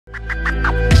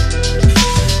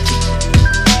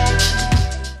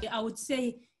would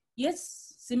say,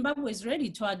 yes, Zimbabwe is ready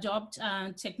to adopt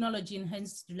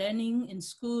technology-enhanced learning in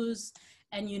schools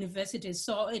and universities,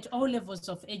 so at all levels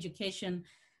of education.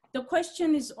 The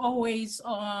question is always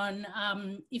on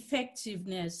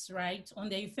effectiveness, right? On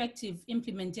the effective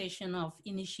implementation of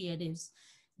initiatives,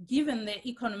 given the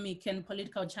economic and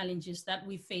political challenges that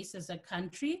we face as a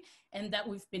country and that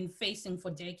we've been facing for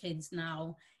decades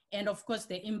now. And of course,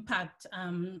 the impact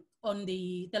on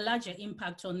the larger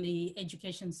impact on the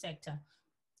education sector.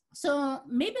 So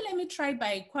maybe let me try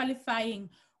by qualifying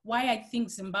why I think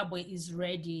Zimbabwe is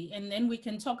ready, and then we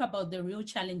can talk about the real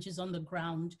challenges on the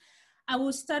ground. I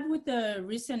will start with a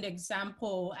recent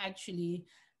example, actually.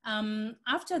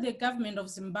 After the government of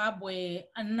Zimbabwe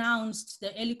announced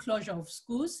the early closure of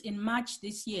schools in March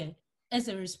this year as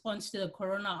a response to the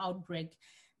corona outbreak,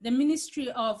 the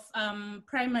Ministry of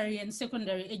Primary and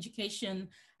Secondary Education,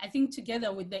 I think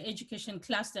together with the education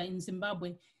cluster in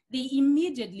Zimbabwe, they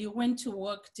immediately went to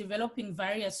work developing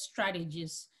various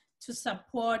strategies to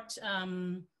support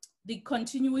the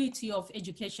continuity of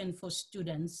education for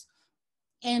students.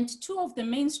 And two of the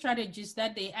main strategies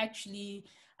that they actually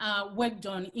worked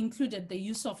on included the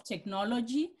use of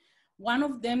technology, one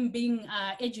of them being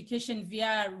education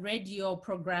via radio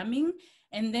programming,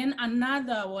 and then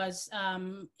another was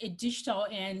a digital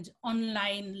and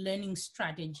online learning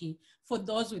strategy for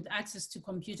those with access to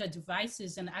computer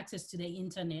devices and access to the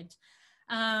internet.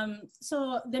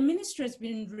 So the ministry has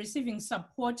been receiving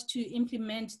support to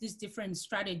implement these different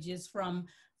strategies from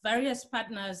various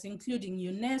partners, including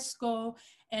UNESCO.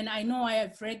 And I know I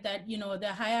have read that, you know,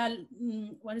 the Higher,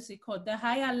 what is it called? The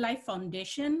Higher Life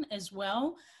Foundation as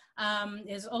well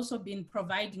has also been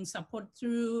providing support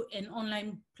through an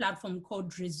online platform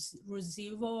called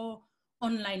Ruzivo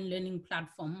Online Learning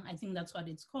Platform. I think that's what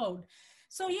it's called.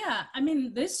 So yeah, I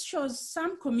mean, this shows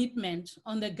some commitment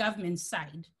on the government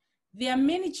side. There are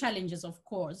many challenges, of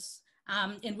course,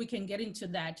 and we can get into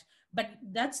that, but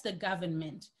that's the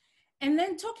government. And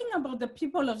then talking about the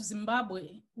people of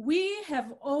Zimbabwe, we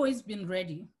have always been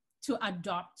ready to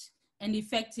adopt and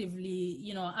effectively,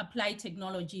 you know, apply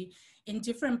technology in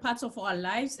different parts of our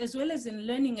lives, as well as in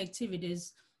learning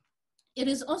activities. It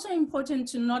is also important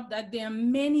to note that there are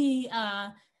many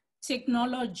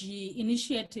technology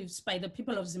initiatives by the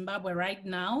people of Zimbabwe right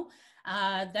now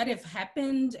that have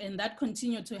happened and that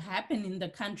continue to happen in the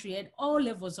country at all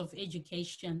levels of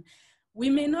education. We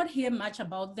may not hear much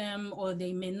about them, or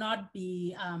they may not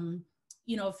be,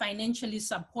 you know, financially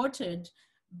supported,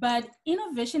 but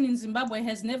innovation in Zimbabwe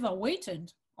has never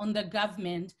waited on the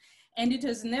government, and it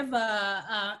has never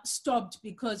stopped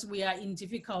because we are in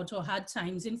difficult or hard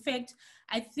times. In fact,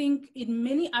 I think in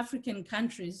many African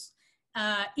countries,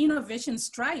 innovation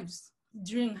strives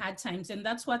during hard times, and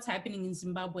that's what's happening in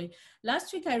Zimbabwe.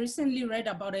 Last week, I recently read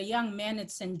about a young man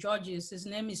at St. George's. His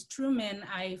name is Truman,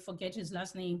 I forget his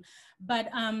last name, but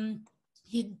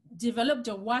he developed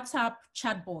a WhatsApp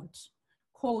chatbot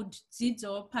called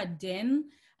Zidzo Paden,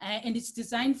 and it's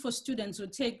designed for students who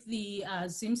take the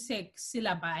ZimSec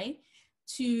syllabi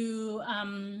to,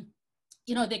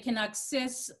 you know, they can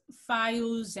access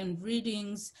files and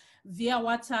readings via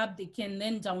WhatsApp. They can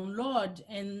then download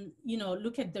and, you know,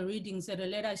 look at the readings at a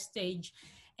later stage.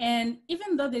 And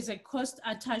even though there's a cost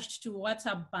attached to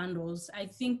WhatsApp bundles, I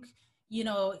think, you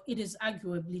know, it is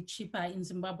arguably cheaper in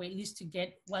Zimbabwe, at least to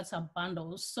get WhatsApp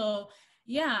bundles. So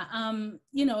yeah,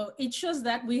 you know, it shows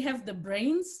that we have the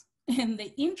brains and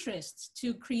the interest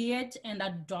to create and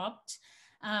adopt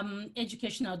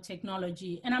educational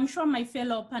technology. And I'm sure my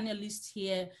fellow panelists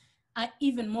here are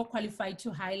even more qualified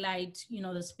to highlight, you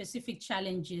know, the specific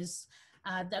challenges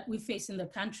that we face in the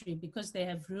country because they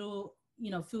have real,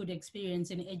 you know, field experience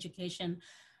in education.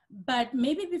 But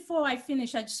maybe before I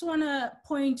finish, I just want to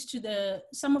point to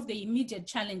some of the immediate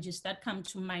challenges that come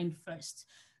to mind first.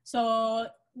 So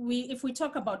if we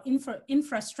talk about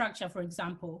infrastructure, for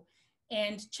example,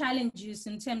 and challenges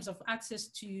in terms of access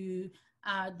to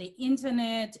the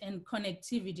internet and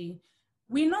connectivity,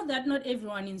 we know that not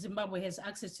everyone in Zimbabwe has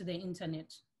access to the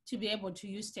internet to be able to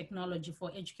use technology for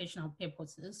educational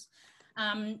purposes.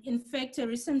 In fact, a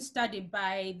recent study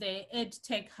by the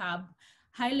EdTech Hub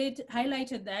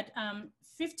highlighted that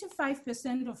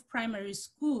 55% of primary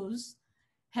schools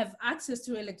have access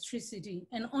to electricity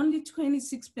and only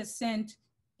 26%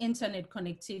 internet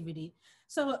connectivity.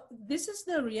 So this is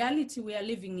the reality we are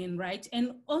living in, right?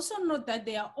 And also note that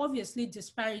there are obviously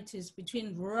disparities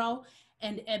between rural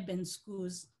and urban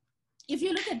schools. If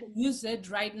you look at the UZ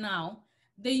right now,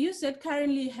 the UZ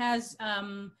currently has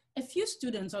a few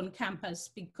students on campus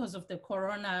because of the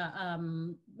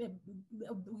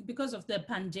because of the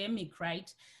pandemic,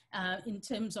 right? In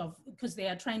terms of, because they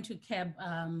are trying to curb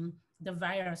the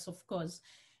virus, of course.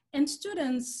 And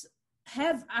students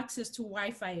have access to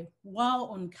Wi-Fi while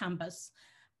on campus.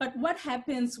 But what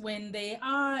happens when they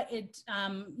are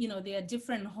at, their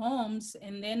different homes,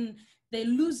 and then they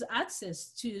lose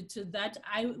access to that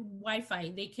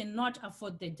Wi-Fi? They cannot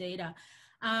afford the data.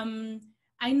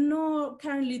 I know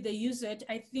currently they use it.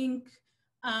 I think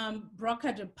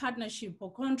brokered a partnership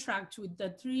or contract with the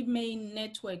 3 main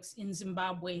networks in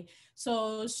Zimbabwe.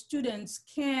 So students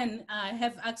can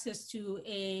have access to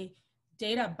a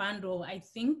data bundle, I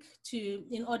think,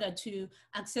 in order to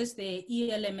access the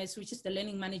ELMS, which is the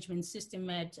learning management system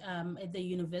at the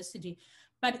university.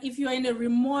 But if you're in a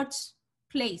remote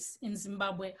place in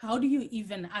Zimbabwe, how do you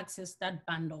even access that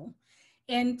bundle?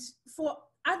 And for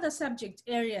other subject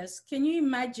areas, can you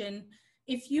imagine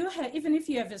even if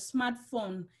you have a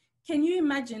smartphone, can you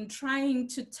imagine trying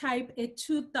to type a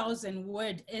 2,000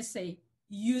 word essay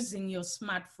using your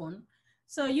smartphone?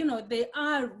 So, there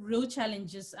are real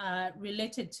challenges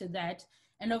related to that.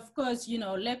 And of course,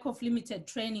 lack of limited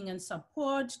training and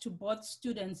support to both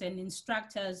students and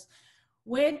instructors.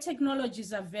 Where technology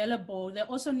is available, there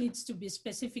also needs to be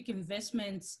specific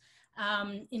investments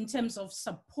in terms of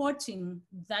supporting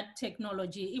that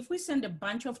technology. If we send a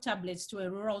bunch of tablets to a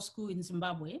rural school in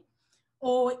Zimbabwe,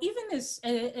 or even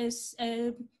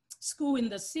a school in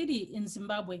the city in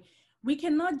Zimbabwe, we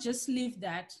cannot just leave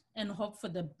that and hope for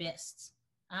the best.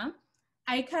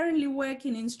 I currently work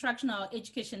in instructional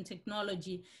education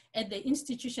technology at the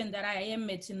institution that I am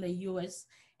at in the US.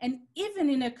 And even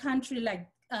in a country like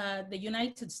the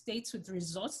United States with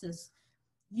resources,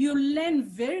 you learn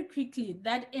very quickly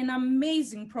that an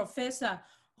amazing professor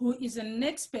who is an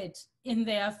expert in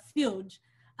their field,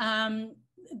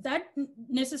 that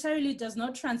necessarily does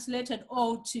not translate at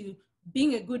all to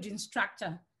being a good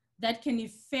instructor that can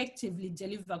effectively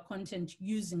deliver content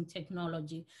using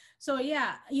technology. So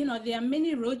yeah, there are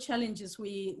many real challenges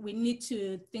we need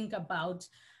to think about.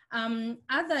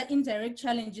 Other indirect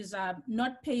challenges are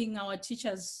not paying our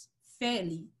teachers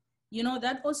fairly.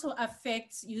 That also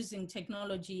affects using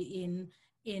technology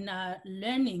in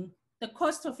learning. The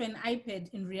cost of an iPad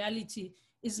in reality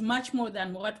is much more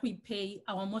than what we pay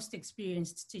our most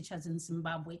experienced teachers in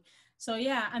Zimbabwe. So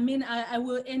yeah, I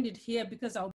will end it here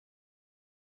because I'll